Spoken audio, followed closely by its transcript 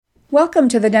Welcome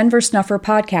to the Denver Snuffer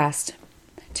Podcast.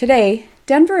 Today,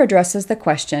 Denver addresses the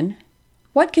question,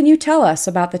 what can you tell us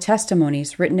about the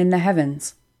testimonies written in the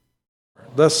heavens?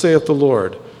 Thus saith the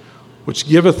Lord, which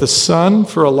giveth the sun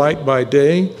for a light by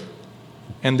day,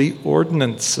 and the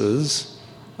ordinances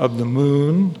of the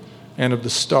moon and of the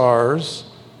stars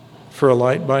for a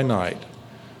light by night,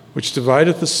 which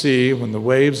divideth the sea when the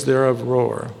waves thereof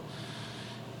roar.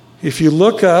 If you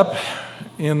look up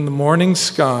in the morning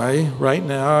sky right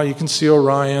now, you can see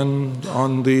Orion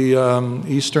on the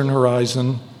eastern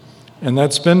horizon, and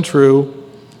that's been true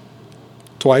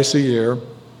twice a year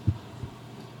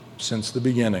since the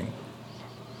beginning.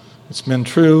 It's been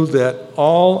true that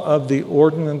all of the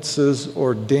ordinances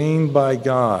ordained by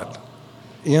God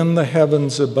in the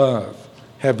heavens above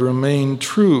have remained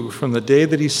true from the day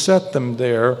that He set them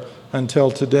there until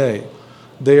today.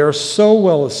 They are so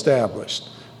well established,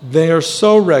 they are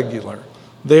so regular,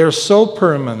 they are so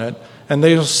permanent, and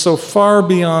they are so far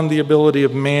beyond the ability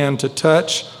of man to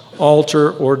touch,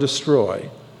 alter, or destroy,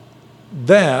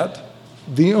 that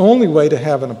the only way to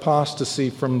have an apostasy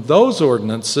from those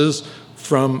ordinances,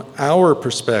 from our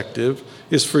perspective,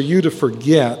 is for you to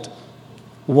forget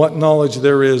what knowledge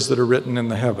there is that are written in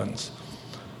the heavens.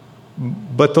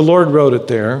 But the Lord wrote it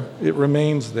there, it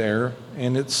remains there,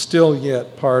 and it's still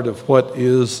yet part of what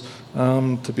is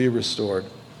to be restored.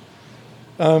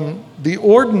 The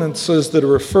ordinances that are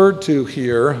referred to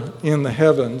here in the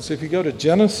heavens, if you go to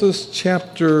Genesis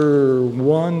chapter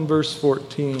 1, verse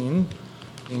 14,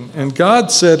 and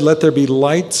God said, let there be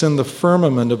lights in the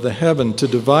firmament of the heaven to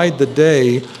divide the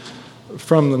day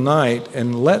from the night,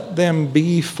 and let them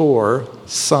be for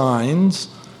signs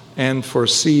and for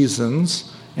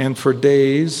seasons and for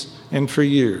days and for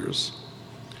years.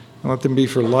 And let them be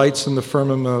for lights in the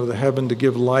firmament of the heaven to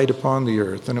give light upon the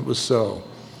earth. And it was so.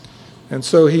 And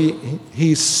so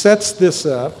he sets this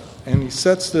up, and he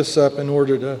sets this up in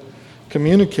order to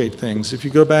communicate things. If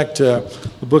you go back to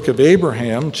the book of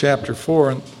Abraham, chapter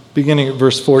 4, beginning at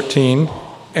verse 14,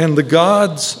 and the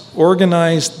gods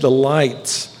organized the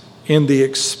lights in the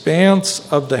expanse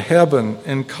of the heaven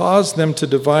and caused them to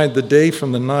divide the day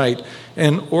from the night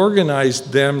and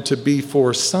organized them to be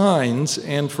for signs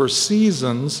and for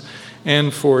seasons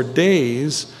and for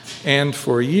days and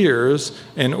for years,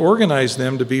 and organized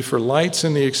them to be for lights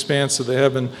in the expanse of the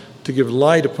heaven to give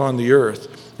light upon the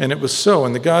earth. And it was so.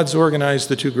 And the gods organized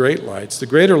the two great lights, the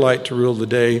greater light to rule the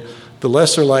day, the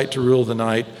lesser light to rule the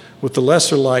night. With the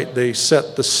lesser light they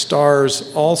set the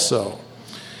stars also.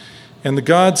 And the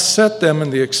gods set them in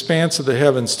the expanse of the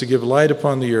heavens to give light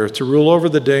upon the earth, to rule over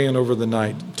the day and over the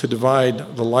night, to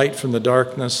divide the light from the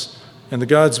darkness. And the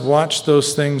gods watched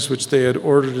those things which they had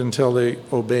ordered until they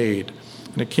obeyed.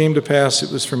 And it came to pass it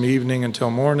was from evening until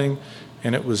morning,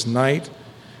 and it was night.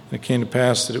 And it came to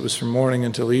pass that it was from morning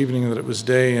until evening, and that it was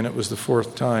day, and it was the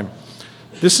fourth time.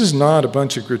 This is not a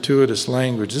bunch of gratuitous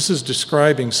language. This is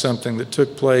describing something that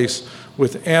took place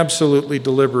with absolutely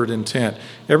deliberate intent.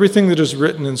 Everything that is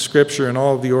written in Scripture and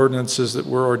all of the ordinances that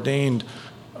were ordained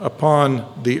upon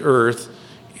the earth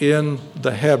in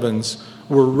the heavens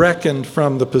were reckoned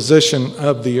from the position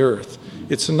of the earth.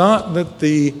 It's not that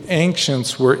the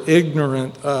ancients were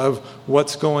ignorant of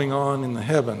what's going on in the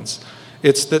heavens.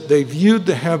 It's that they viewed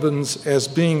the heavens as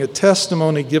being a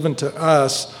testimony given to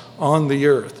us on the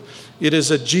earth. It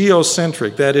is a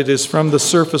geocentric, that it is from the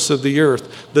surface of the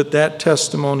earth that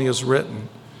testimony is written.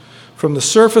 From the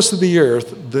surface of the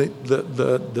earth,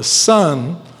 the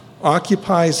sun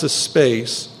occupies a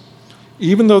space,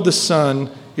 even though the sun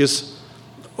is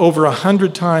over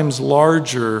 100 times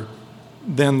larger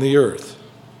than the earth.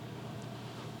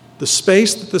 The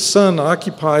space that the sun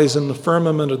occupies in the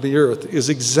firmament of the earth is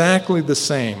exactly the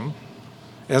same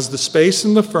as the space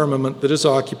in the firmament that is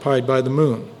occupied by the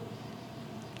moon,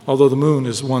 although the moon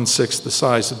is 1/6 the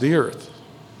size of the earth.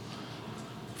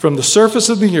 From the surface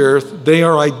of the earth, they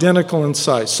are identical in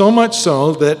size, so much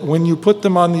so that when you put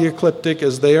them on the ecliptic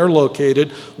as they are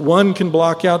located, one can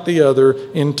block out the other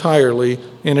entirely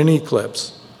in an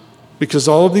eclipse. Because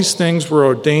all of these things were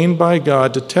ordained by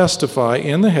God to testify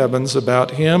in the heavens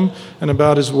about Him and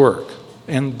about His work.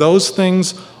 And those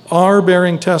things are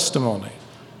bearing testimony,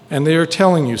 and they are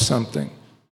telling you something.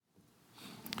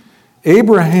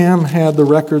 Abraham had the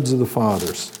records of the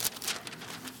fathers.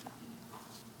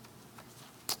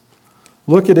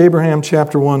 Look at Abraham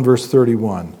chapter 1, verse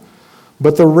 31.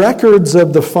 But the records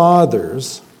of the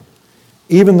fathers,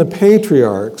 even the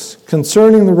patriarchs,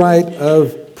 concerning the right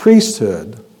of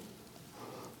priesthood,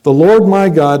 the Lord my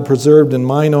God preserved in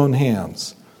mine own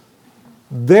hands.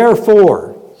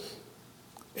 Therefore,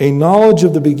 a knowledge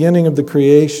of the beginning of the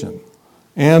creation,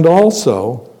 and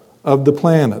also of the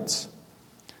planets,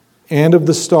 and of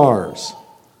the stars,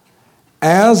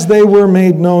 as they were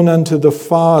made known unto the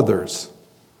fathers,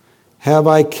 have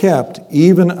I kept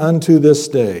even unto this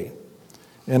day.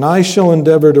 And I shall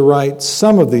endeavor to write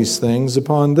some of these things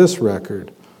upon this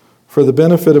record, for the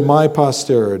benefit of my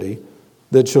posterity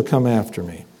that shall come after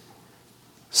me.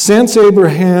 Since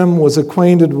Abraham was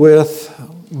acquainted with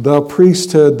the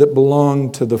priesthood that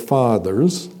belonged to the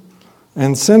fathers,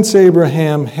 and since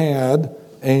Abraham had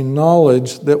a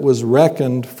knowledge that was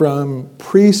reckoned from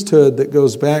priesthood that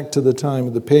goes back to the time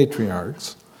of the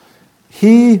patriarchs,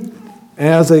 he,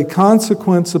 as a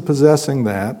consequence of possessing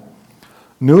that,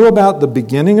 knew about the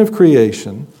beginning of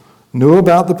creation, knew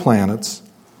about the planets,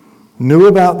 knew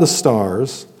about the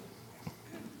stars,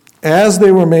 as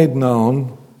they were made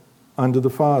known unto the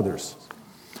fathers,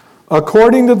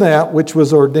 according to that which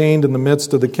was ordained in the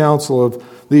midst of the counsel of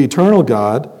the eternal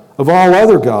God, of all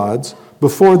other gods,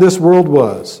 before this world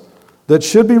was, that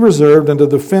should be reserved unto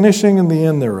the finishing and the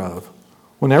end thereof,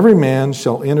 when every man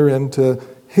shall enter into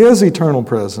his eternal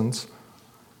presence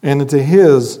and into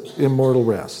his immortal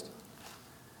rest.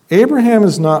 Abraham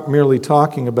is not merely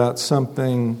talking about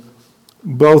something,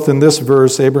 both in this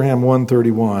verse, Abraham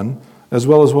 1:31, as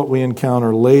well as what we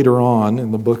encounter later on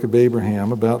in the book of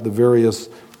Abraham about the various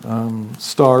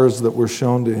stars that were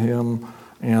shown to him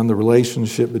and the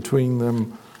relationship between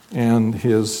them and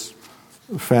his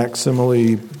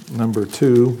facsimile number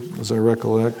 2, as I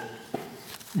recollect,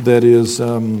 that is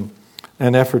an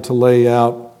effort to lay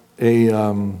out a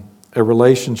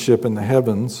relationship in the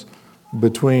heavens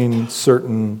between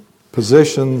certain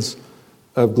positions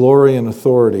of glory and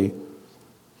authority.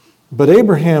 But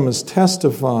Abraham is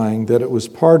testifying that it was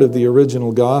part of the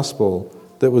original gospel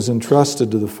that was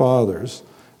entrusted to the fathers,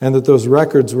 and that those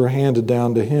records were handed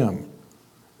down to him.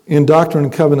 In Doctrine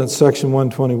and Covenants, section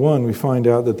 121, we find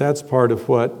out that that's part of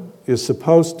what is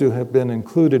supposed to have been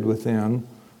included within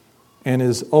and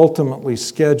is ultimately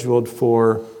scheduled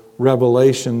for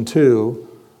Revelation 2,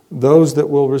 those that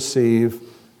will receive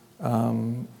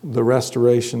the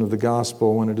restoration of the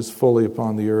gospel when it is fully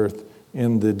upon the earth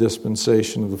in the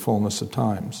dispensation of the fullness of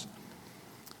times.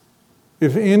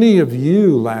 If any of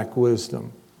you lack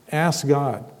wisdom, ask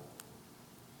God.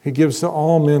 He gives to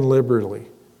all men liberally.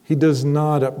 He does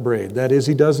not upbraid. That is,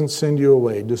 he doesn't send you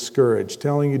away discouraged,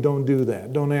 telling you don't do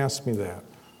that, don't ask me that.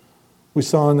 We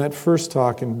saw in that first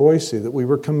talk in Boise that we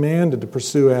were commanded to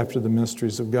pursue after the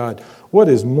mysteries of God. What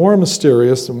is more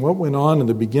mysterious than what went on in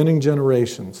the beginning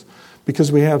generations?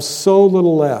 Because we have so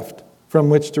little left from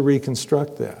which to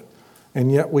reconstruct that.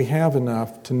 And yet we have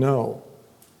enough to know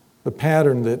the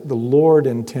pattern that the Lord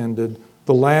intended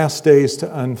the last days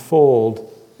to unfold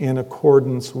in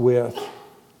accordance with.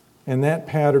 And that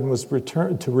pattern was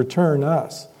to return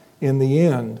us in the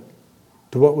end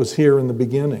to what was here in the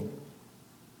beginning.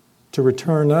 To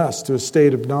return us to a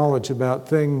state of knowledge about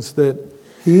things that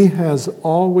he has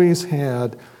always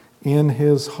had in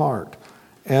his heart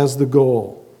as the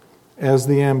goal, as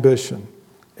the ambition,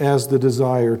 as the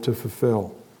desire to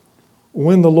fulfill.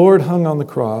 When the Lord hung on the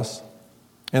cross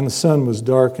and the sun was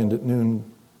darkened at noon,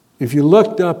 if you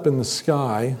looked up in the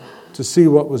sky to see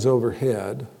what was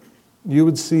overhead, you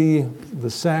would see the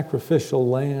sacrificial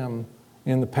lamb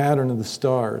in the pattern of the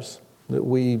stars that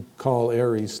we call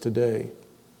Aries today.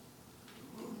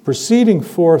 Proceeding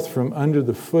forth from under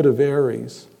the foot of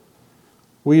Aries,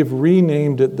 we have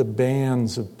renamed it the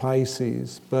bands of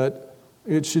Pisces, but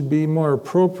it should be more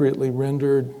appropriately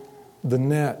rendered the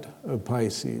net of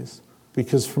Pisces,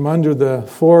 because from under the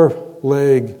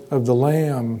foreleg of the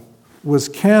lamb was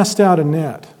cast out a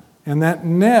net, and that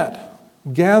net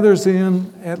gathers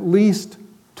in at least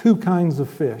two kinds of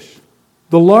fish.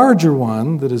 The larger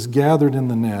one that is gathered in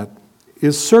the net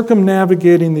is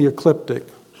circumnavigating the ecliptic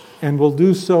and will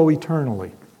do so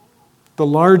eternally. The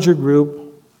larger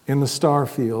group in the star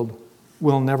field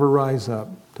will never rise up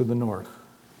to the north.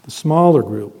 The smaller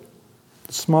group,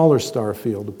 the smaller star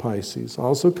field of Pisces,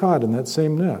 also caught in that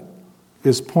same net,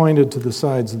 is pointed to the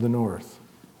sides of the north,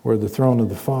 where the throne of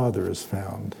the Father is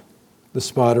found, the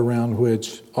spot around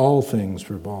which all things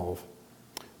revolve.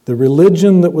 The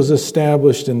religion that was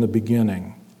established in the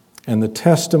beginning and the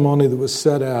testimony that was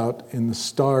set out in the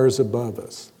stars above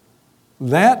us,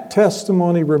 that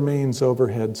testimony remains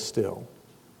overhead still.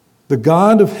 The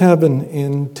God of heaven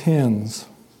intends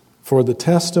for the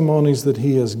testimonies that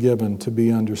he has given to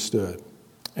be understood.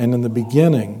 And in the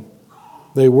beginning,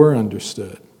 they were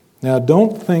understood. Now,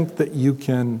 don't think that you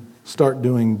can start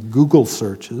doing Google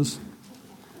searches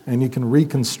and you can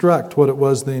reconstruct what it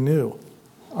was they knew.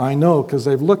 I know because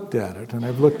I've looked at it, and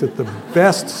I've looked at the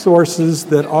best sources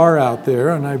that are out there,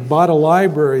 and I've bought a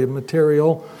library of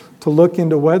material to look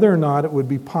into whether or not it would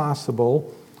be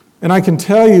possible And I can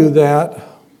tell you that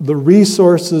the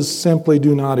resources simply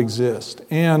do not exist.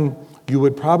 And you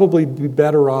would probably be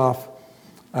better off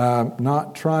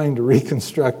not trying to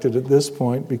reconstruct it at this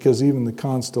point, because even the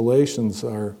constellations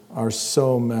are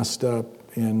so messed up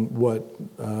in what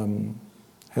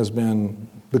has been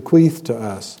bequeathed to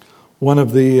us. One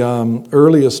of the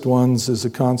earliest ones is a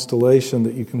constellation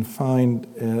that you can find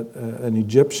at an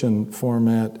Egyptian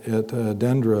format at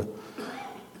Dendra,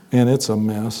 and it's a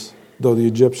mess, though the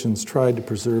Egyptians tried to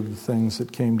preserve the things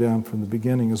that came down from the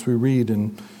beginning. As we read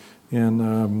in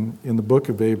the book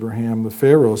of Abraham, the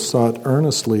Pharaoh sought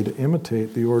earnestly to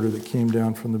imitate the order that came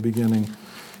down from the beginning,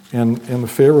 and the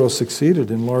Pharaoh succeeded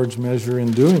in large measure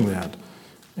in doing that.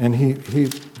 And he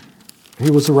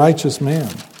was a righteous man.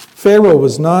 Pharaoh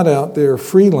was not out there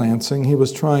freelancing. He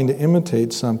was trying to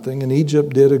imitate something, and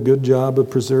Egypt did a good job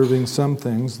of preserving some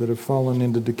things that have fallen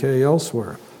into decay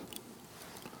elsewhere.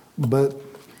 But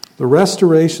the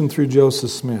restoration through Joseph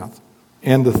Smith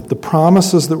and the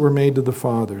promises that were made to the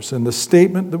fathers and the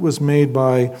statement that was made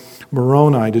by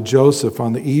Moroni to Joseph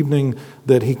on the evening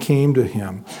that he came to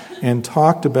him and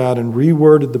talked about and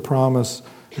reworded the promise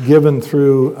given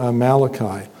through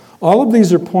Malachi. All of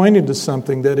these are pointing to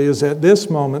something that is at this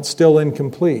moment still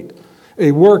incomplete,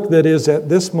 a work that is at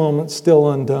this moment still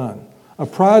undone, a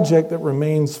project that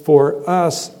remains for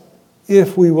us,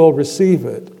 if we will receive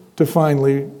it, to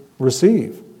finally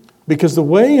receive. Because the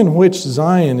way in which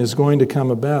Zion is going to come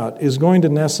about is going to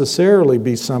necessarily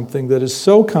be something that is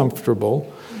so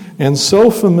comfortable and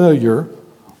so familiar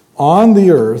on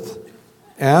the earth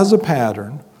as a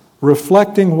pattern,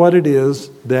 reflecting what it is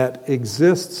that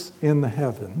exists in the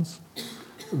heavens,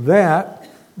 that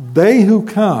they who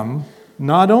come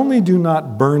not only do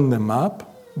not burn them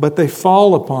up, but they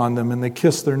fall upon them and they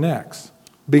kiss their necks.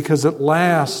 Because at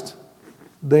last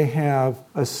they have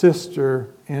a sister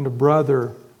and a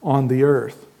brother on the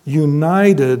earth,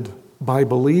 united by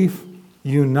belief,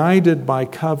 united by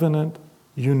covenant,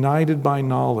 united by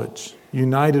knowledge,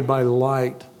 united by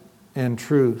light and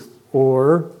truth.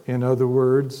 Or, in other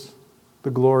words,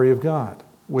 the glory of God,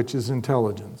 which is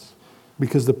intelligence.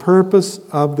 Because the purpose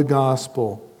of the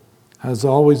gospel has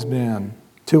always been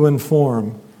to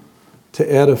inform, to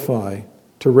edify,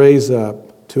 to raise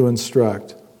up, to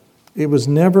instruct. It was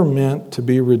never meant to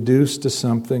be reduced to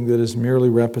something that is merely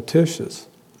repetitious.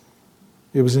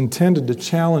 It was intended to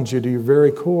challenge you to your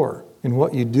very core in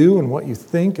what you do and what you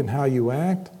think and how you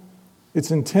act.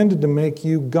 It's intended to make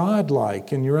you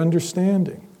godlike in your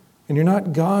understanding. And you're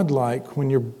not godlike when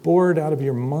you're bored out of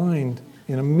your mind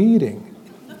in a meeting.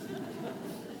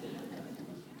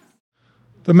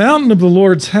 The mountain of the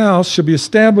Lord's house shall be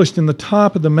established in the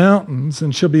top of the mountains,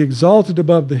 and shall be exalted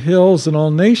above the hills, and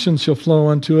all nations shall flow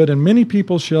unto it, and many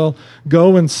people shall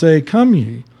go and say, Come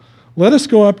ye, let us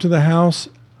go up to the house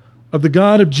of the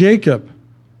God of Jacob,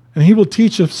 and he will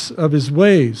teach us of his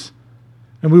ways,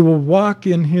 and we will walk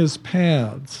in his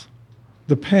paths.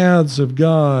 The paths of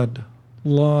God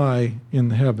lie in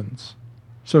the heavens.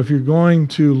 So if you're going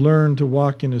to learn to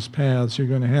walk in his paths, you're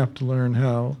going to have to learn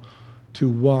how to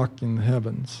walk in the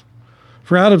heavens.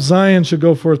 For out of Zion shall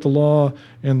go forth the law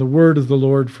and the word of the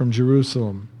Lord from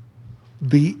Jerusalem.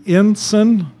 The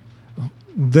ensign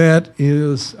that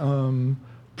is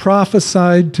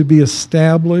prophesied to be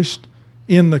established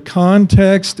in the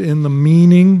context, in the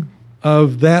meaning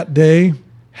of that day,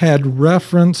 had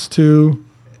reference to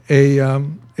a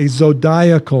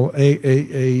zodiacal,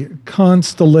 a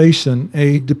constellation,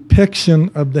 a depiction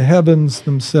of the heavens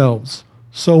themselves.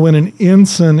 So when an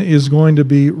ensign is going to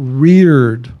be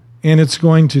reared, and it's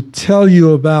going to tell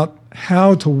you about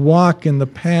how to walk in the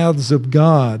paths of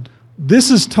God, this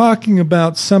is talking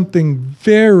about something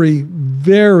very,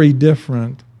 very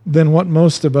different than what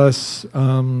most of us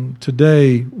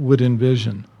today would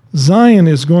envision. Zion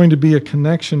is going to be a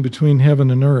connection between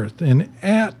heaven and earth, and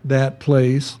at that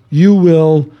place you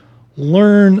will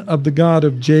learn of the God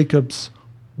of Jacob's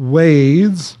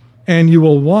ways, and you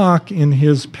will walk in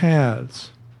his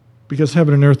paths, because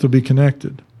heaven and earth will be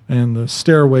connected, and the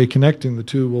stairway connecting the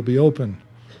two will be open,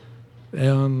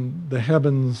 and the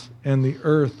heavens and the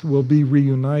earth will be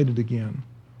reunited again.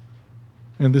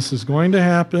 And this is going to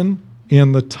happen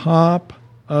in the top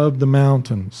of the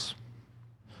mountains.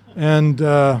 And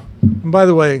by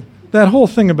the way, that whole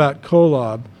thing about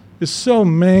Kolob is so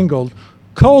mangled.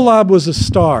 Kolob was a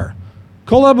star.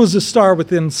 Kolob was a star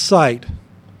within sight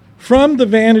from the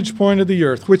vantage point of the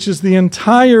earth, which is the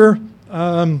entire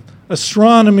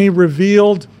astronomy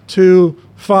revealed to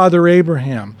Father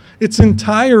Abraham. It's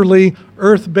entirely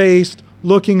earth-based,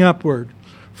 looking upward.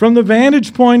 From the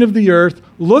vantage point of the earth,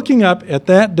 looking up at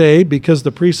that day, because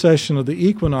the precession of the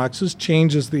equinoxes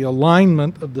changes the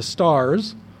alignment of the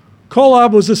stars,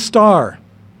 Kolob was a star.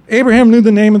 Abraham knew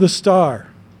the name of the star.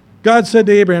 God said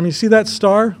to Abraham, you see that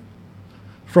star?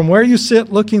 From where you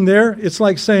sit looking there, it's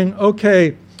like saying,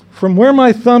 okay, from where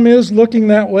my thumb is looking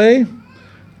that way,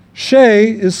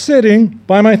 Shay is sitting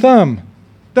by my thumb.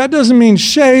 That doesn't mean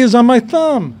Shay is on my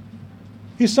thumb.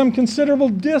 He's some considerable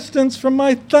distance from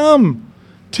my thumb.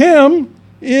 Tim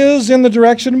is in the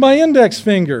direction of my index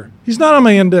finger. He's not on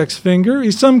my index finger.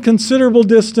 He's some considerable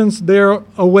distance there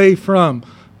away from.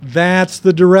 That's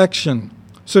the direction.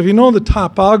 So if you know the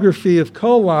topography of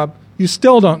Kolob, you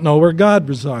still don't know where God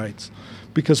resides,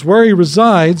 because where he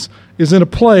resides is in a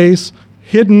place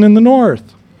hidden in the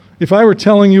north. If I were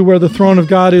telling you where the throne of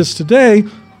God is today,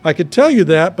 I could tell you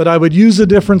that, but I would use a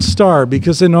different star,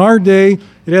 because in our day,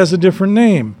 it has a different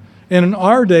name. And in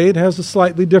our day, it has a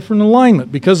slightly different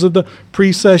alignment because of the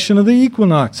precession of the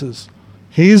equinoxes.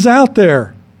 He's out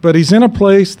there, but he's in a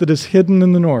place that is hidden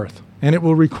in the north. And it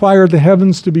will require the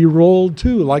heavens to be rolled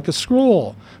too, like a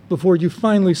scroll, before you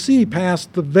finally see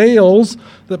past the veils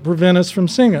that prevent us from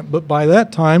seeing it. But by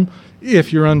that time,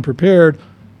 if you're unprepared,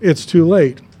 it's too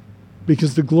late,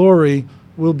 because the glory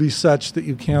will be such that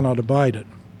you cannot abide it.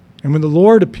 And when the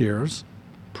Lord appears,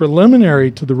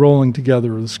 preliminary to the rolling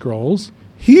together of the scrolls,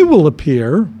 he will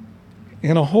appear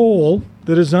in a hole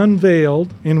that is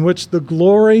unveiled, in which the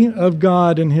glory of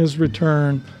God in his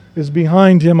return is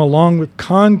behind him, along with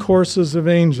concourses of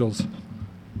angels.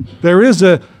 There is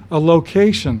a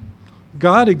location.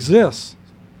 God exists.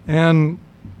 And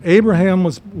Abraham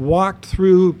was walked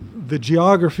through the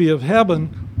geography of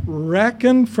heaven,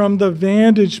 reckoned from the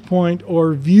vantage point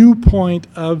or viewpoint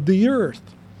of the earth.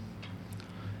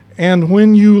 And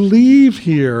when you leave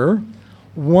here,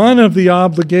 one of the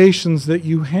obligations that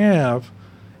you have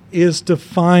is to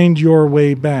find your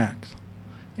way back.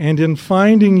 And in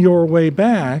finding your way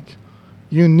back,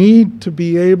 you need to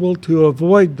be able to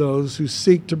avoid those who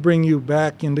seek to bring you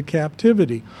back into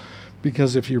captivity.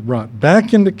 Because if you're brought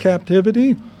back into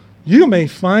captivity, you may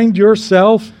find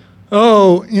yourself,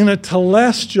 in a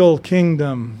telestial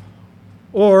kingdom,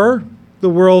 or the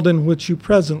world in which you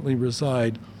presently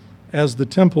reside, as the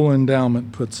temple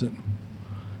endowment puts it.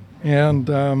 And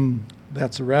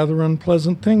that's a rather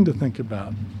unpleasant thing to think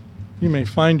about. You may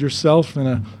find yourself in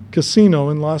a casino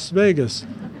in Las Vegas,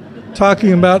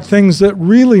 talking about things that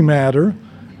really matter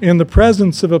in the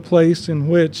presence of a place in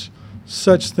which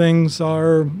such things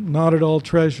are not at all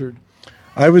treasured.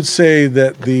 I would say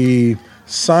that the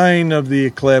sign of the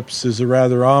eclipse is a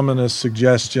rather ominous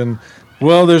suggestion.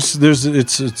 Well,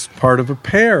 it's part of a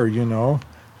pair, you know.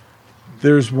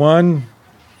 There's one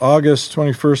August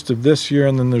 21st of this year,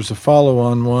 and then there's a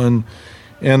follow-on one,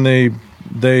 and they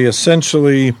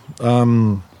essentially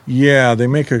they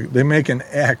make an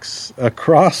X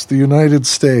across the United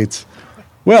States.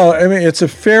 Well, I mean, it's a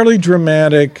fairly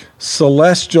dramatic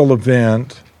celestial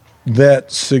event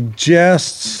that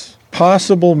suggests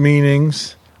possible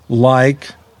meanings, like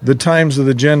the times of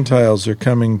the Gentiles are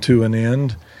coming to an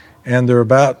end, and they're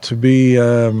about to be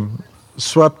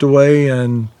swept away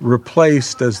and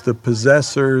replaced as the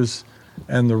possessors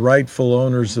and the rightful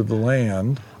owners of the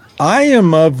land. I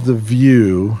am of the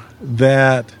view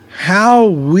that how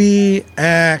we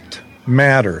act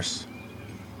matters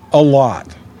a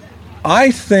lot.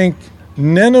 I think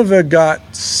Nineveh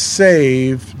got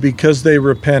saved because they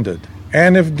repented.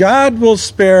 And if God will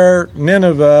spare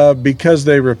Nineveh because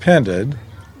they repented,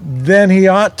 then he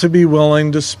ought to be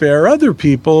willing to spare other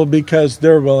people because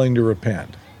they're willing to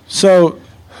repent. So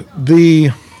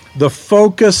the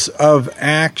focus of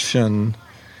action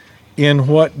in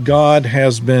what God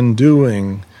has been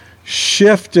doing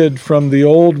shifted from the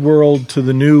old world to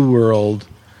the new world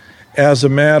as a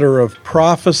matter of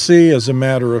prophecy, as a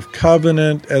matter of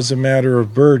covenant, as a matter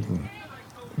of burden.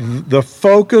 The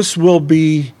focus will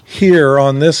be here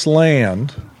on this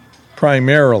land,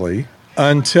 primarily,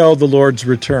 until the Lord's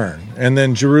return. And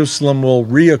then Jerusalem will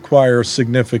reacquire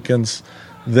significance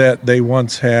that they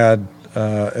once had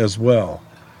as well.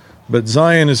 But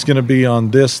Zion is going to be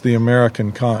on the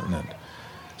American continent.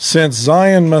 Since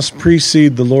Zion must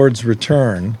precede the Lord's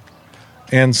return,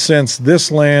 and since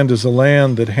this land is a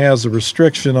land that has a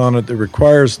restriction on it that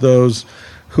requires those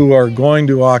who are going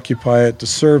to occupy it to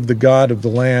serve the God of the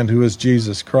land, who is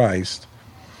Jesus Christ,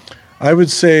 I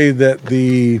would say that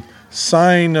the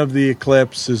sign of the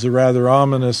eclipse is a rather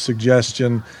ominous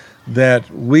suggestion that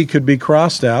we could be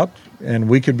crossed out and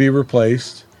we could be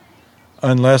replaced,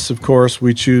 unless, of course,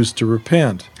 we choose to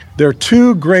repent. There are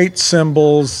two great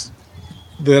symbols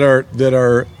that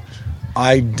are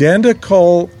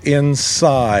identical in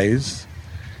size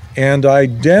and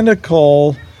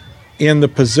identical in the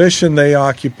position they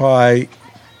occupy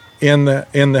in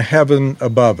the heaven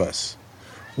above us.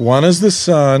 One is the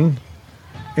sun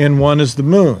and one is the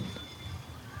moon.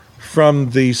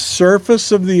 From the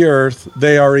surface of the earth,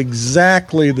 they are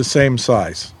exactly the same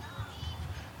size.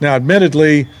 Now,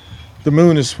 admittedly, the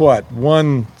moon is what?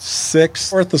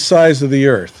 1/6 the size of the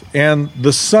earth. And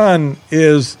the sun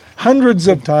is hundreds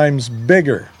of times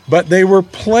bigger. But they were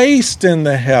placed in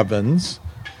the heavens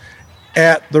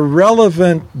at the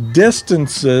relevant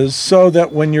distances so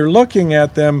that when you're looking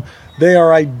at them, they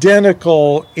are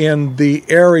identical in the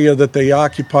area that they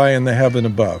occupy in the heaven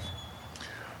above.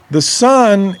 The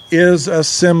sun is a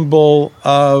symbol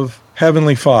of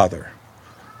Heavenly Father.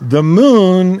 The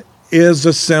moon is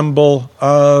a symbol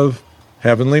of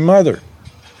Heavenly Mother.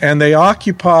 And they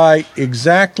occupy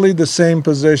exactly the same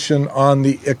position on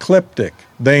the ecliptic.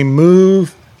 They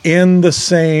move in the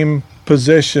same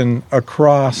position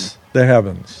across the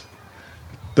heavens.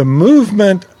 The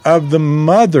movement of the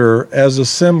mother as a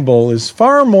symbol is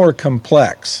far more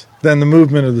complex than the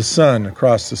movement of the sun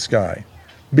across the sky,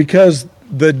 because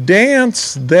the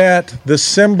dance that the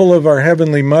symbol of our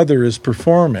Heavenly Mother is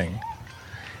performing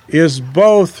is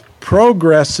both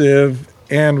progressive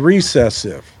and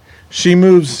recessive. She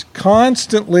moves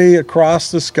constantly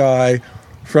across the sky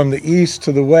from the east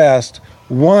to the west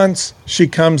once she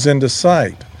comes into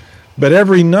sight. But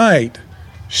every night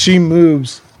she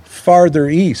moves farther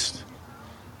east.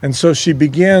 And so she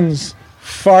begins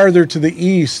farther to the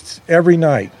east every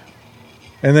night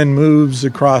and then moves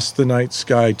across the night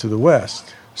sky to the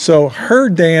west. So her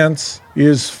dance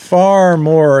is far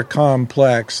more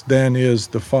complex than is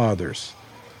the Father's.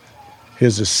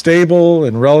 His is stable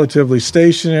and relatively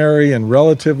stationary and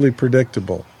relatively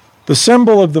predictable. The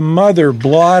symbol of the mother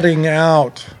blotting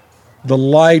out the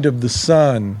light of the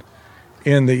sun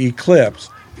in the eclipse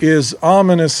is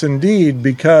ominous indeed,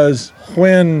 because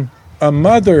when a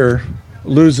mother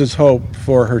loses hope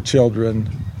for her children,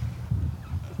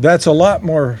 that's a lot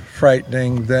more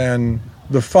frightening than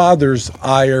the father's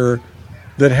ire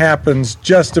that happens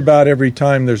just about every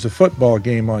time there's a football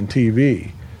game on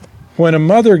TV. When a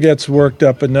mother gets worked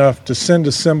up enough to send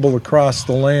a symbol across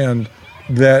the land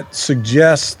that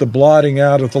suggests the blotting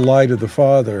out of the light of the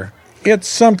Father, it's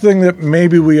something that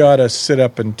maybe we ought to sit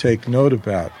up and take note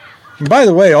about. And by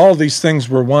the way, all these things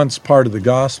were once part of the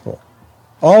gospel.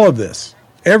 All of this,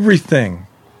 everything.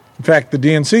 In fact, the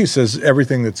D&C says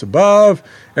everything that's above,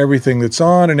 everything that's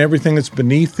on, and everything that's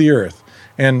beneath the earth.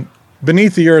 And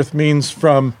beneath the earth means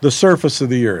from the surface of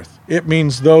the earth. It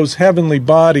means those heavenly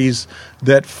bodies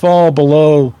that fall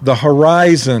below the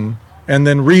horizon and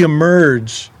then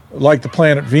reemerge like the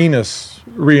planet Venus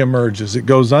reemerges. It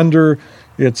goes under,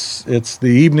 it's the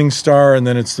evening star, and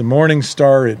then it's the morning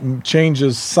star. It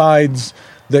changes sides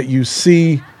that you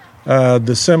see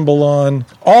the symbol on.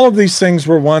 All of these things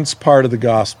were once part of the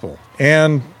gospel.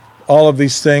 And all of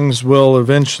these things will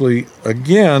eventually,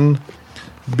 again,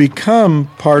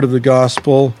 become part of the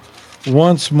gospel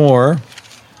once more.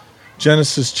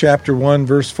 Genesis chapter 1,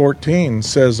 verse 14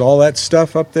 says all that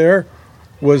stuff up there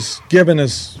was given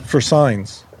as for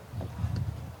signs.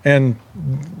 And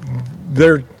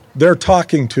they're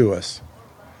talking to us.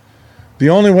 The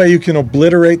only way you can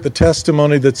obliterate the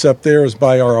testimony that's up there is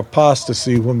by our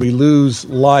apostasy, when we lose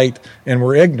light and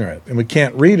we're ignorant and we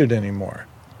can't read it anymore,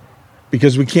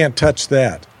 because we can't touch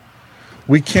that.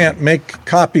 We can't make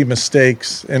copy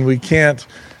mistakes, and we can't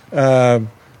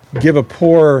give a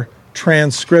poor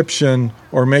transcription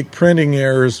or make printing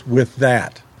errors with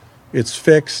that. It's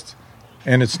fixed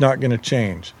and it's not going to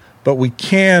change. But we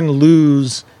can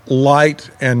lose light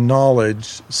and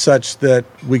knowledge such that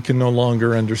we can no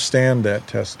longer understand that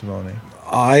testimony.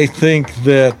 I think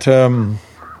that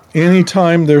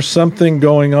anytime there's something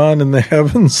going on in the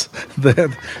heavens,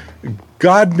 that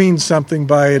God means something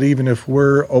by it, even if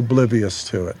we're oblivious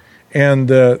to it. And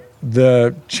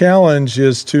the challenge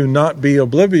is to not be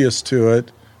oblivious to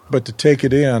it, but to take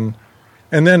it in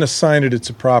and then assign it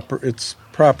its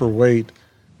proper weight.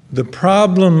 The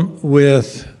problem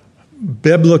with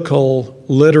biblical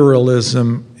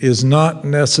literalism is not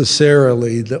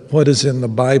necessarily that what is in the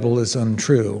Bible is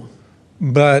untrue,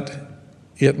 but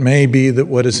it may be that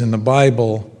what is in the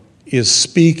Bible is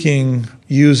speaking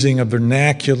using a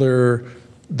vernacular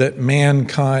that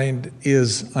mankind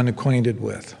is unacquainted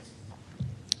with.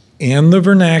 In the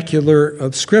vernacular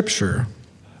of Scripture,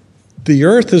 the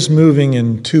earth is moving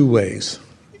in two ways.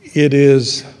 It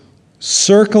is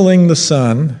circling the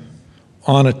sun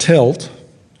on a tilt.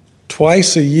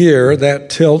 Twice a year, that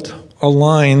tilt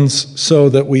aligns so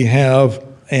that we have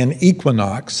an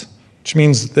equinox, which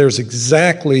means that there's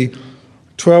exactly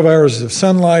 12 hours of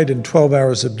sunlight and 12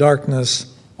 hours of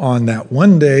darkness on that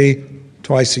one day,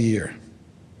 twice a year.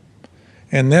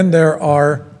 And then there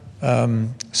are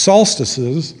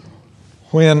solstices,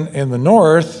 when in the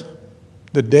north,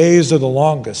 the days are the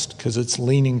longest because it's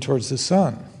leaning towards the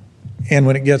sun. And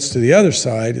when it gets to the other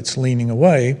side, it's leaning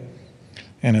away.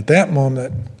 And at that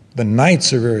moment, the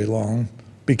nights are very long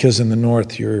because in the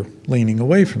north, you're leaning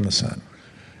away from the sun.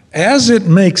 As it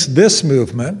makes this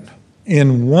movement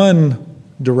in one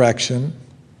direction,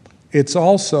 it's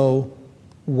also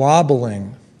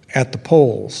wobbling at the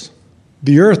poles.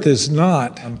 The earth is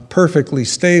not perfectly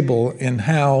stable in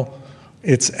how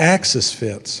its axis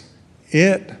fits.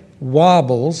 It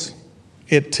wobbles.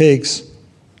 It takes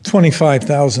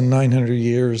 25,900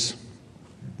 years,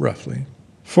 roughly,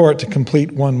 for it to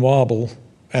complete one wobble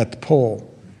at the pole.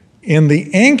 In the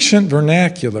ancient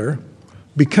vernacular,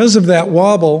 because of that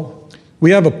wobble,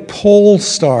 we have a pole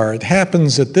star. It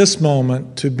happens at this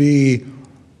moment to be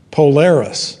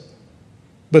Polaris.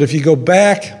 But if you go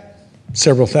back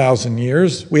several thousand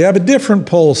years, we have a different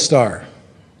pole star.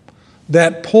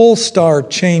 That pole star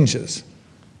changes.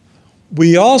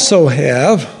 We also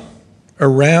have,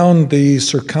 around the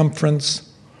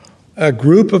circumference, a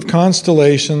group of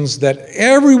constellations that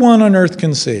everyone on Earth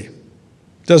can see.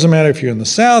 Doesn't matter if you're in the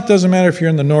south, doesn't matter if you're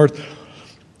in the north,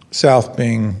 south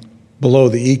being below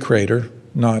the E crater,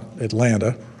 not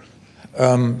Atlanta,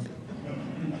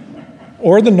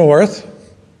 or the north,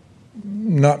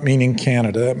 not meaning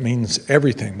Canada, that means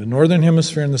everything, the northern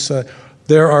hemisphere and the south.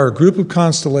 There are a group of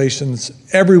constellations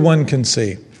everyone can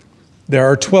see. There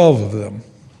are 12 of them.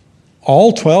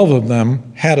 All 12 of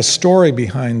them had a story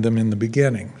behind them in the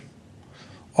beginning.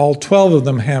 All 12 of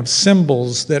them have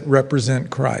symbols that represent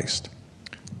Christ.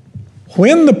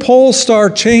 When the pole star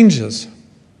changes,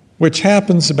 which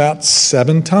happens about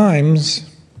 7 times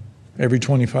every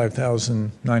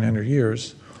 25,900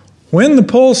 years, when the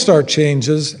pole star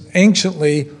changes,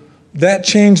 anciently, that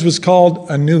change was called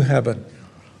a new heaven.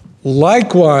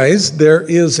 Likewise, there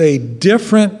is a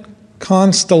different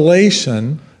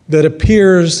constellation that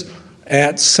appears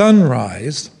at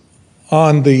sunrise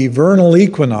on the vernal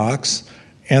equinox,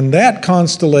 and that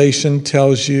constellation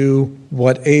tells you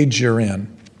what age you're in.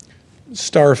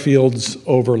 Star fields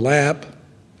overlap,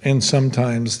 and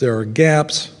sometimes there are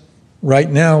gaps. Right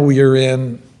now we are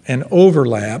in an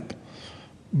overlap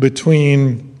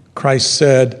between Christ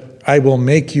said, "I will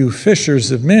make you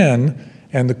fishers of men,"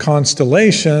 and the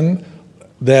constellation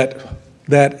that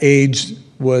age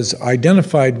was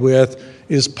identified with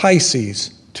is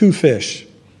Pisces, 2 fish.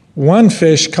 One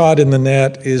fish caught in the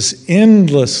net is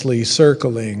endlessly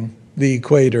circling the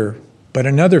equator, but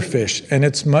another fish, and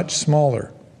it's much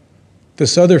smaller.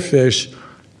 This other fish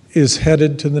is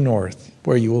headed to the north,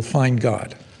 where you will find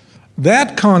God.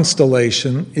 That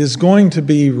constellation is going to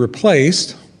be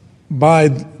replaced by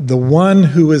the one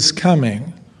who is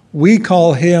coming. We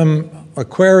call him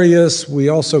Aquarius. We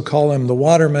also call him the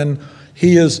waterman.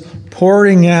 He is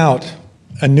pouring out.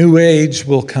 A new age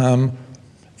will come.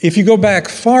 If you go back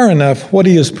far enough, what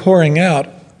he is pouring out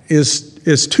is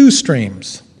 2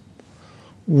 streams.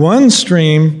 One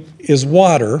stream is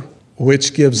water,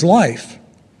 which gives life,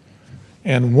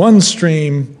 and one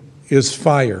stream is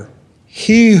fire.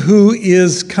 He who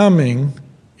is coming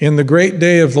in the great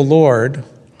day of the Lord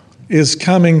is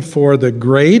coming for the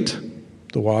great,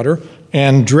 the water,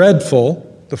 and dreadful,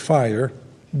 the fire,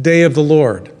 day of the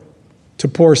Lord, to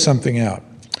pour something out.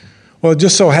 Well, it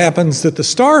just so happens that the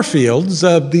star fields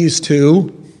of these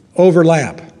two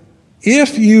overlap.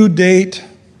 If you date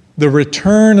the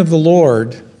return of the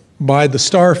Lord by the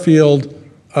star field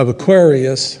of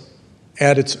Aquarius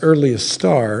at its earliest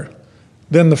star,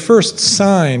 then the first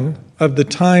sign of the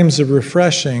times of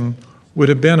refreshing would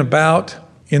have been about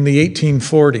in the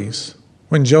 1840s,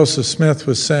 when Joseph Smith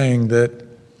was saying that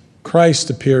Christ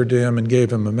appeared to him and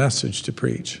gave him a message to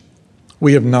preach.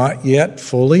 We have not yet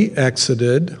fully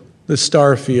exited the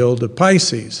star field of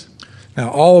Pisces. Now,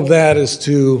 all of that is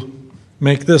to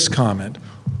make this comment.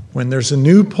 When there's a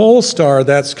new pole star,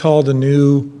 that's called a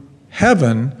new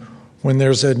heaven. When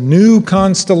there's a new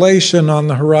constellation on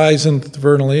the horizon at the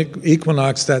vernal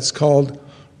equinox, that's called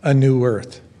a new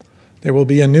earth. There will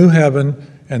be a new heaven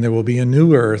and there will be a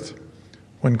new earth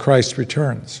when Christ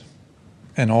returns.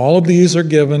 And all of these are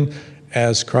given,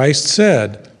 as Christ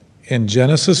said in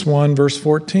Genesis 1, verse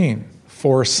 14,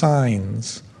 for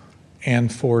signs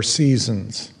and for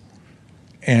seasons.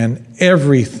 And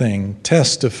everything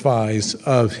testifies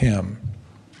of him.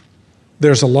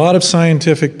 There's a lot of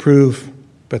scientific proof,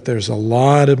 but there's a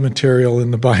lot of material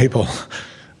in the Bible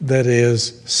that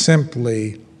is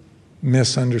simply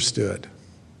misunderstood.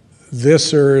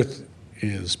 This earth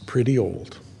is pretty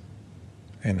old.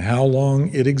 And how long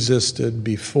it existed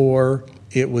before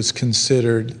it was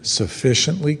considered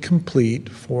sufficiently complete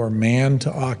for man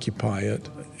to occupy it.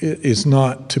 It is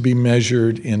not to be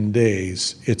measured in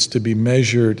days. It's to be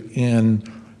measured in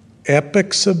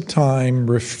epochs of time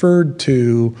referred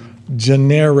to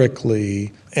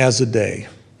generically as a day,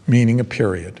 meaning a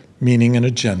period, meaning an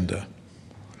agenda.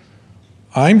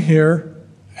 I'm here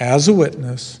as a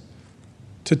witness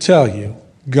to tell you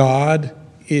God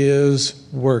is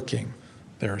working.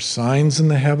 There are signs in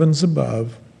the heavens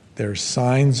above, there are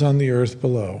signs on the earth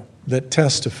below that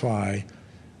testify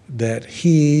that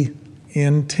He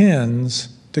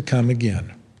intends to come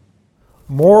again.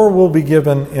 More will be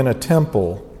given in a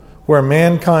temple where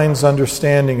mankind's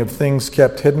understanding of things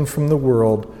kept hidden from the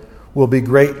world will be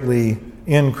greatly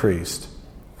increased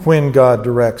when God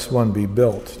directs one be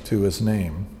built to His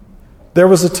name. There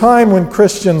was a time when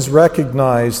Christians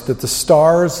recognized that the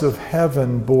stars of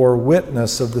heaven bore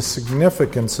witness of the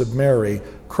significance of Mary,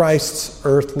 Christ's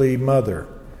earthly mother.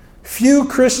 Few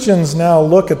Christians now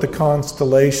look at the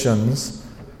constellations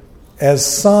as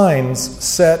signs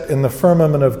set in the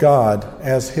firmament of God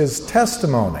as His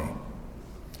testimony.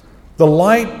 The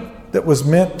light that was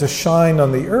meant to shine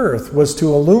on the earth was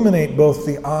to illuminate both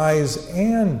the eyes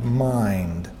and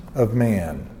mind of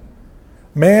man.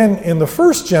 Man in the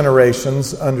first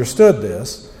generations understood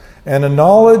this, and a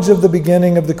knowledge of the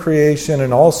beginning of the creation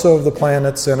and also of the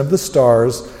planets and of the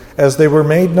stars, as they were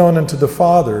made known unto the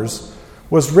fathers,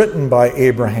 was written by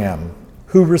Abraham,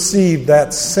 who received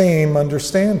that same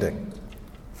understanding.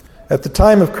 At the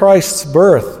time of Christ's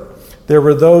birth, there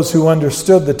were those who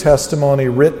understood the testimony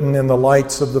written in the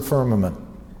lights of the firmament.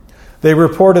 They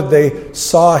reported they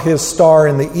saw His star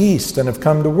in the east and have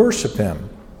come to worship Him.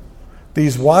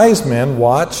 These wise men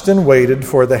watched and waited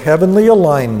for the heavenly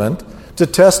alignment to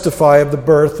testify of the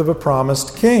birth of a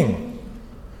promised king.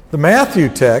 The Matthew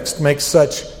text makes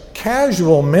such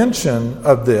casual mention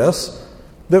of this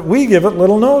that we give it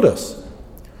little notice.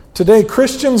 Today,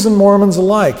 Christians and Mormons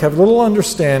alike have little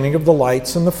understanding of the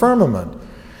lights in the firmament,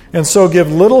 and so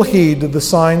give little heed to the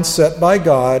signs set by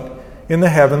God in the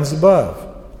heavens above.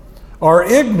 Our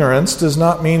ignorance does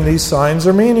not mean these signs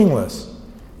are meaningless.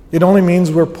 It only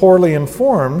means we're poorly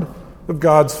informed of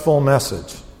God's full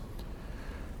message.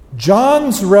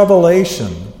 John's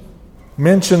revelation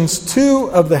mentions two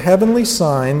of the heavenly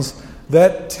signs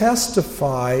that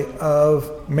testify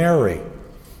of Mary.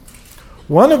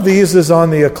 One of these is on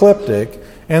the ecliptic,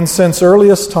 and since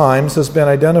earliest times has been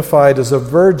identified as a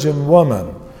virgin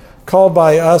woman, called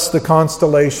by us the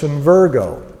constellation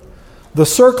Virgo. The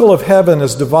circle of heaven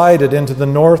is divided into the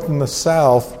north and the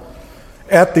south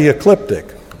at the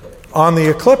ecliptic. On the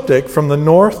ecliptic, from the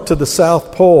north to the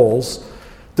south poles,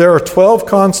 there are 12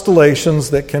 constellations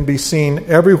that can be seen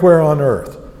everywhere on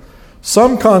earth.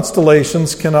 Some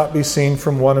constellations cannot be seen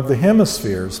from one of the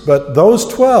hemispheres, but those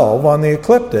 12 on the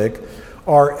ecliptic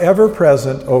are ever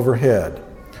present overhead.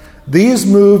 These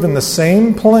move in the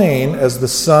same plane as the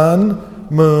sun,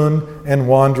 moon, and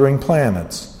wandering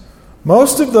planets.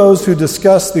 Most of those who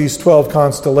discuss these 12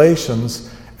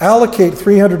 constellations allocate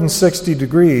 360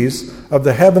 degrees of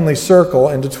the heavenly circle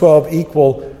into 12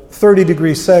 equal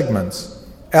 30-degree segments,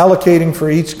 allocating for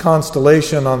each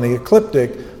constellation on the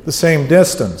ecliptic the same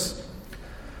distance.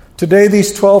 Today,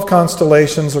 these 12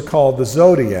 constellations are called the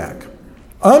zodiac.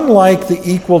 Unlike the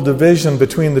equal division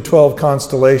between the 12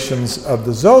 constellations of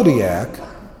the zodiac,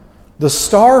 the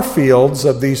star fields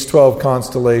of these 12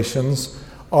 constellations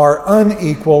are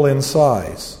unequal in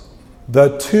size.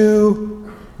 The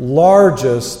two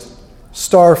largest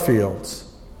star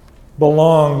fields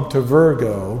belong to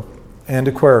Virgo and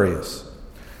Aquarius.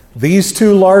 These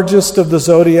two largest of the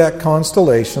zodiac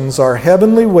constellations are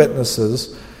heavenly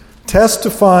witnesses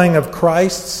testifying of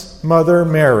Christ's mother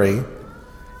Mary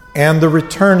and the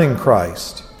returning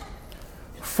Christ.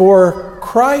 For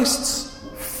Christ's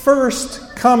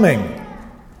first coming,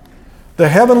 the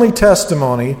heavenly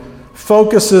testimony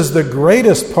focuses the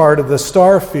greatest part of the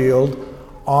star field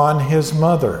on His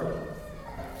mother.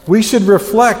 We should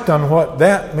reflect on what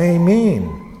that may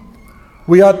mean.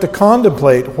 We ought to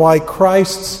contemplate why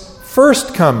Christ's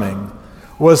first coming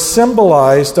was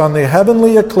symbolized on the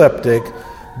heavenly ecliptic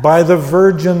by the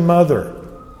Virgin Mother.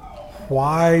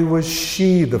 Why was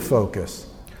she the focus?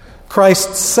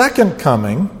 Christ's second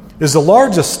coming is the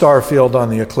largest star field on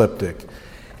the ecliptic.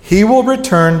 He will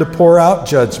return to pour out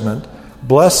judgment,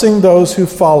 blessing those who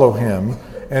follow Him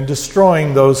and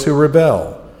destroying those who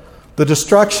rebel. The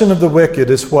destruction of the wicked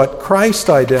is what Christ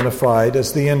identified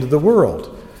as the end of the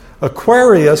world.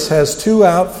 Aquarius has two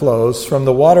outflows from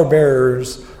the water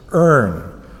bearer's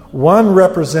urn. One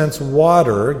represents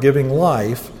water giving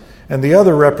life, and the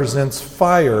other represents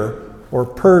fire or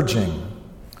purging.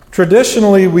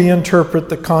 Traditionally, we interpret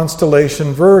the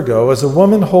constellation Virgo as a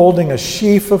woman holding a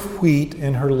sheaf of wheat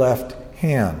in her left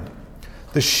hand.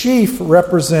 The sheaf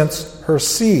represents her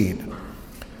seed.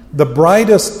 The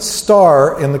brightest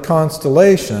star in the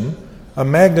constellation, a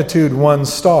magnitude 1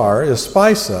 star, is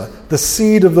Spica, the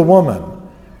seed of the woman.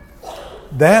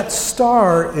 That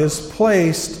star is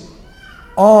placed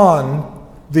on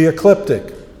the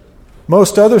ecliptic.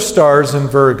 Most other stars in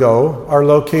Virgo are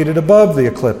located above the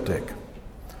ecliptic.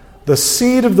 The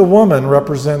seed of the woman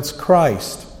represents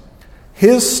Christ.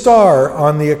 His star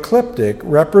on the ecliptic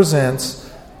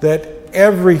represents that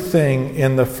everything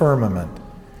in the firmament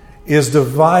is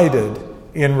divided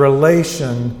in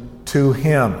relation to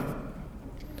him.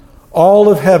 All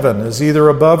of heaven is either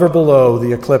above or below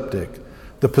the ecliptic.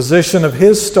 The position of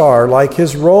his star, like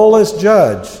his role as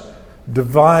judge,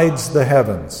 divides the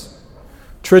heavens.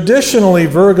 Traditionally,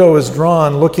 Virgo is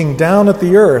drawn looking down at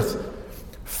the earth,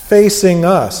 facing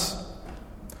us.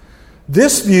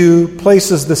 This view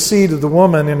places the seed of the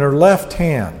woman in her left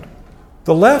hand.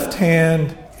 The left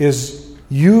hand is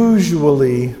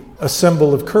usually a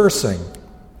symbol of cursing.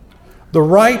 The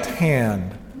right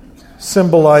hand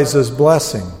symbolizes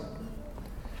blessing.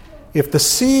 If the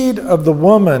seed of the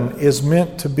woman is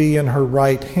meant to be in her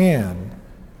right hand,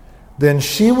 then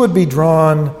she would be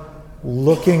drawn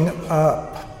looking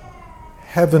up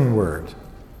heavenward,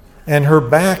 and her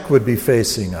back would be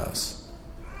facing us.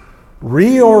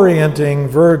 Reorienting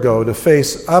Virgo to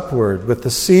face upward with the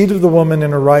seed of the woman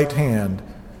in her right hand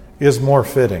is more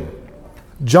fitting.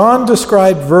 John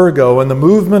described Virgo and the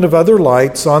movement of other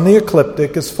lights on the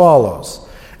ecliptic as follows.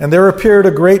 And there appeared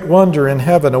a great wonder in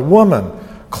heaven, a woman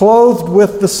clothed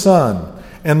with the sun,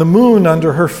 and the moon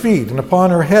under her feet, and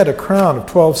upon her head a crown of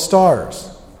 12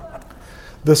 stars.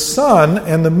 The sun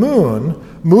and the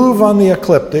moon move on the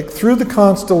ecliptic through the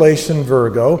constellation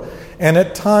Virgo, and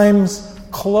at times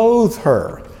clothe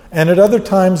her, and at other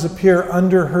times appear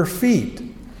under her feet.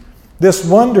 This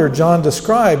wonder John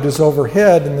described is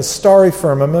overhead in the starry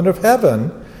firmament of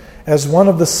heaven as one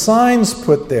of the signs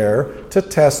put there to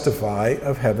testify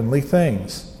of heavenly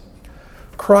things.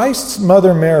 Christ's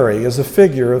mother Mary is a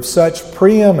figure of such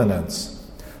preeminence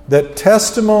that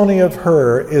testimony of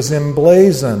her is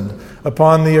emblazoned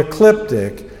upon the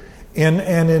ecliptic in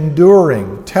an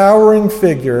enduring, towering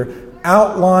figure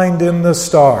outlined in the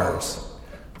stars.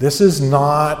 This is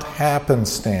not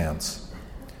happenstance.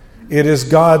 It is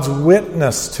God's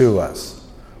witness to us.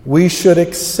 We should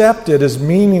accept it as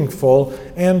meaningful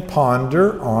and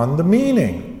ponder on the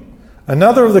meaning.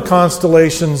 Another of the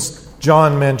constellations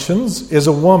John mentions is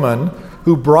a woman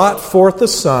who brought forth a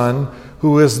son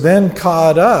who is then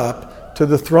caught up to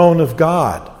the throne of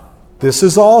God. This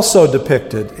is also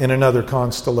depicted in another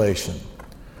constellation.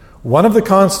 One of the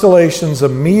constellations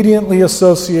immediately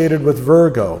associated with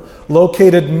Virgo,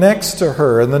 located next to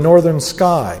her in the northern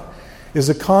sky, is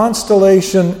a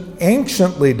constellation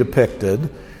anciently depicted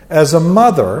as a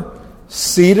mother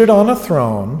seated on a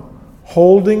throne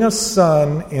holding a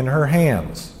son in her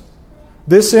hands.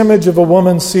 This image of a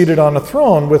woman seated on a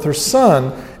throne with her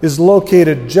son is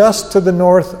located just to the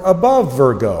north above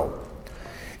Virgo.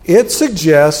 It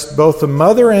suggests both the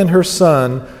mother and her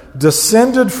son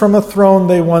descended from a throne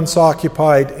they once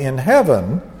occupied in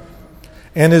heaven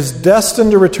and is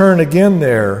destined to return again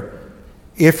there.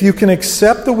 If you can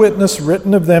accept the witness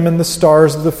written of them in the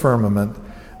stars of the firmament,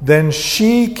 then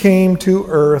she came to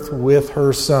earth with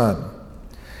her son,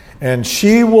 and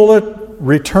she will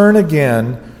return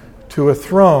again to a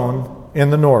throne in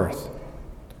the north.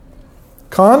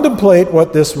 Contemplate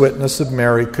what this witness of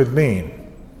Mary could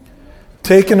mean.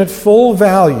 Taken at full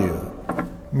value,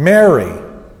 Mary,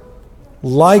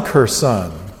 like her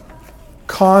son,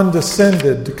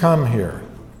 condescended to come here.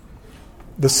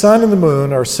 The sun and the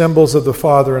moon are symbols of the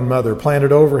father and mother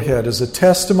planted overhead as a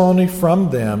testimony from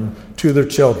them to their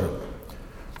children.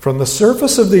 From the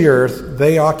surface of the earth,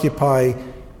 they occupy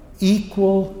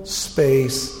equal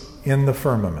space in the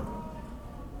firmament.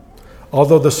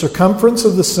 Although the circumference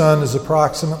of the sun is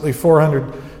approximately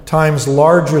 400 times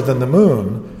larger than the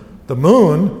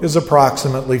moon is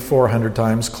approximately 400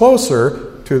 times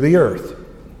closer to the earth.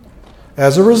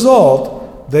 As a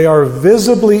result, they are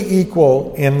visibly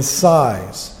equal in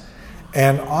size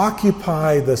and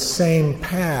occupy the same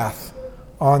path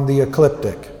on the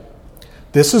ecliptic.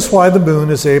 This is why the moon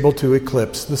is able to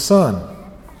eclipse the sun.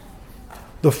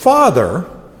 The Father,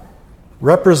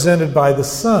 represented by the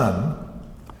Son,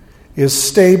 is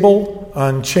stable,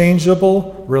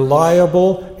 unchangeable,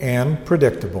 reliable, and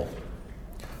predictable.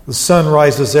 The sun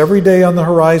rises every day on the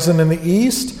horizon in the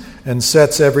east and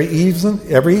sets every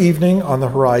evening on the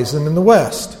horizon in the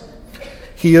west.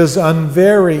 He is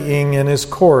unvarying in his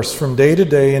course from day to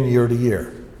day and year to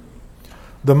year.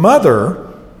 The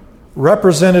mother,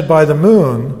 represented by the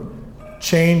moon,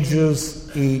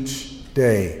 changes each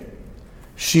day.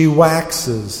 She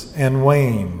waxes and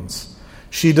wanes.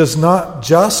 She does not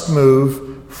just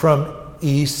move from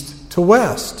east to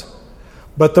west,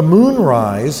 but the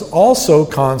moonrise also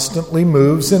constantly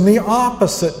moves in the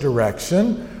opposite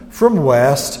direction from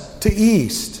west to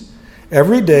east.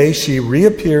 Every day she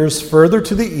reappears further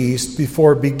to the east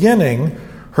before beginning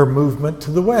her movement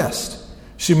to the west.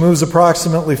 She moves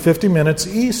approximately 50 minutes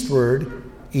eastward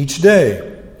each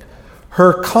day.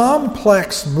 Her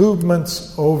complex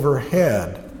movements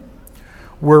overhead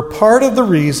were part of the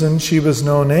reason she was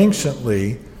known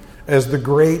anciently as the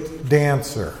Great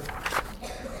Dancer.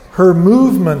 Her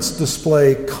movements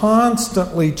display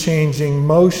constantly changing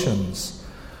motions,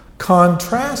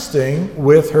 contrasting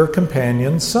with her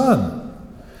companion sun.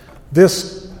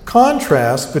 This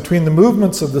contrast between the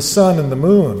movements of the sun and the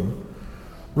moon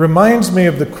reminds me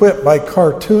of the quip by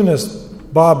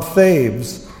cartoonist Bob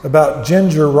Thaves about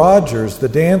Ginger Rogers, the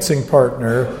dancing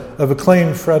partner of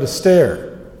acclaimed Fred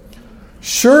Astaire.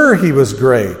 Sure, he was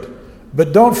great,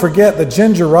 but don't forget that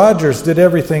Ginger Rogers did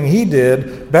everything he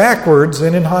did backwards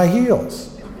and in high heels.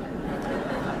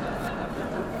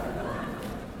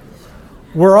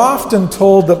 We're often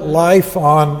told that life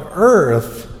on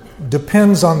earth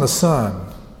depends on the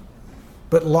sun,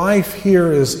 but life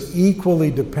here is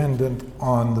equally dependent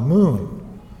on the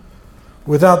moon.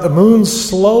 Without the moon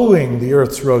slowing the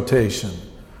Earth's rotation,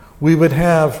 we would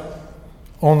have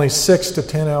only 6 to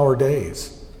 10 hour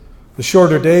days. The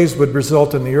shorter days would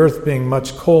result in the Earth being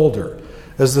much colder,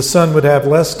 as the sun would have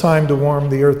less time to warm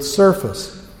the Earth's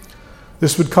surface.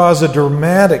 This would cause a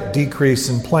dramatic decrease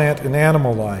in plant and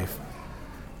animal life.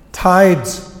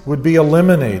 Tides would be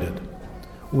eliminated.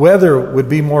 Weather would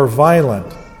be more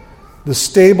violent. The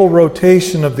stable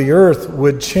rotation of the Earth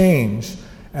would change,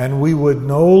 and we would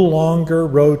no longer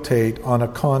rotate on a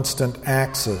constant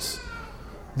axis.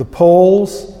 The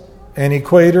poles and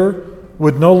equator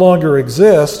would no longer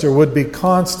exist or would be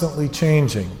constantly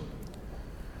changing.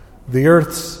 The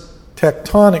Earth's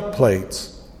tectonic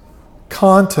plates,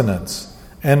 continents,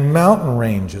 and mountain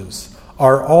ranges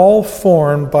are all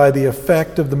formed by the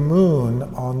effect of the moon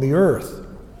on the Earth.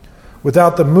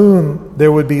 Without the moon,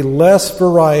 there would be less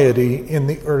variety in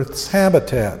the Earth's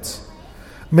habitats.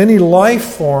 Many life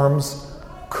forms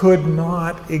could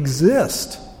not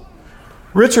exist.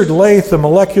 Richard Lath, a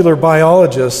molecular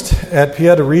biologist at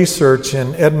Pieta Research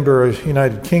in Edinburgh,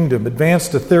 United Kingdom,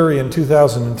 advanced a theory in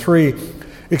 2003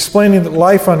 explaining that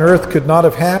life on Earth could not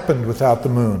have happened without the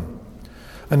moon.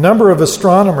 A number of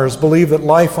astronomers believe that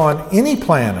life on any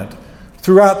planet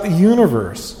throughout the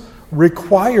universe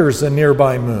requires a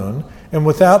nearby moon, and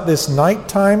without this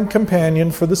nighttime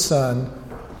companion for the sun,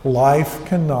 life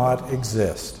cannot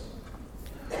exist.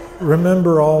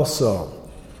 Remember also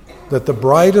that the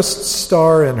brightest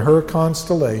star in her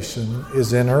constellation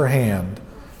is in her hand,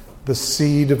 the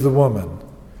seed of the woman.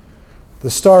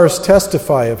 The stars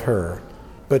testify of her,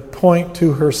 but point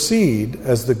to her seed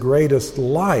as the greatest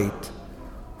light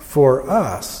for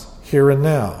us here and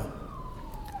now.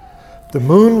 The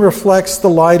moon reflects the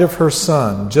light of her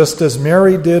sun, just as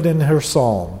Mary did in her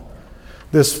psalm.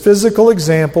 This physical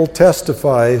example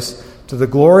testifies to the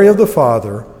glory of the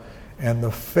Father and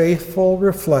the faithful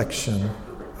reflection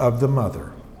of the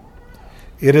Mother.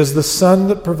 It is the sun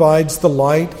that provides the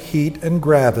light, heat, and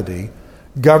gravity,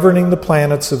 governing the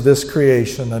planets of this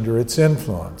creation under its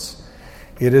influence.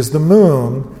 It is the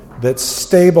moon that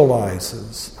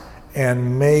stabilizes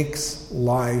and makes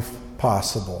life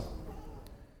possible.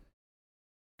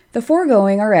 The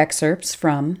foregoing are excerpts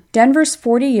from Denver's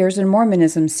 40 Years in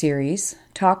Mormonism series,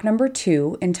 talk number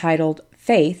 2, entitled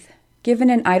Faith, given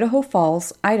in Idaho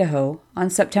Falls, Idaho, on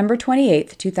September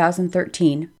 28,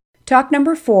 2013. Talk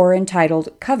number 4, entitled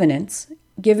Covenants,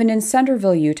 given in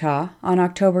Centerville, Utah, on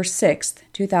October 6,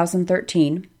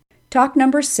 2013. Talk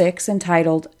number 6,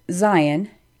 entitled Zion,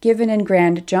 given in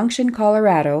Grand Junction,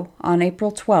 Colorado, on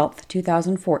April 12,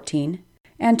 2014.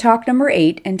 And talk number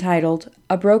 8, entitled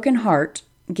A Broken Heart,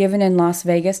 given in Las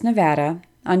Vegas, Nevada,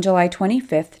 on July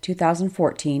 25,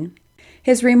 2014.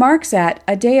 His remarks at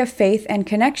A Day of Faith and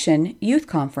Connection Youth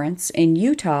Conference in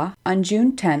Utah on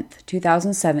June 10,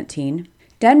 2017.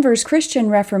 Denver's Christian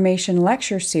Reformation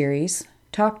Lecture Series,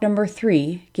 talk number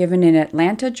 3, given in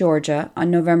Atlanta, Georgia,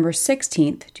 on November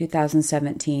 16,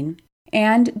 2017.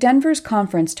 And Denver's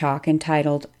conference talk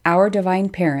entitled Our Divine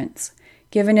Parents,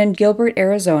 given in Gilbert,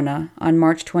 Arizona, on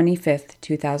March 25,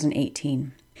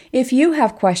 2018. If you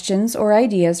have questions or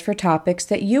ideas for topics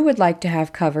that you would like to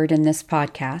have covered in this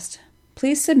podcast,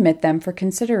 please submit them for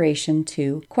consideration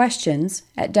to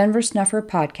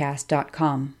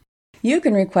questions@denversnufferpodcast.com. You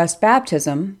can request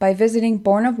baptism by visiting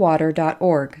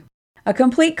bornofwater.org. A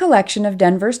complete collection of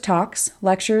Denver's talks,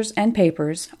 lectures, and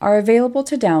papers are available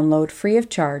to download free of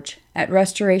charge at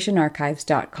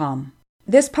restorationarchives.com.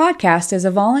 This podcast is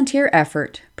a volunteer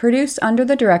effort produced under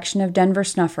the direction of Denver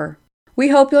Snuffer. We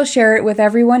hope you'll share it with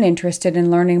everyone interested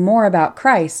in learning more about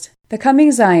Christ, the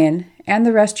coming Zion, and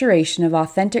the restoration of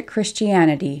authentic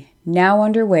Christianity now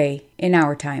underway in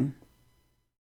our time.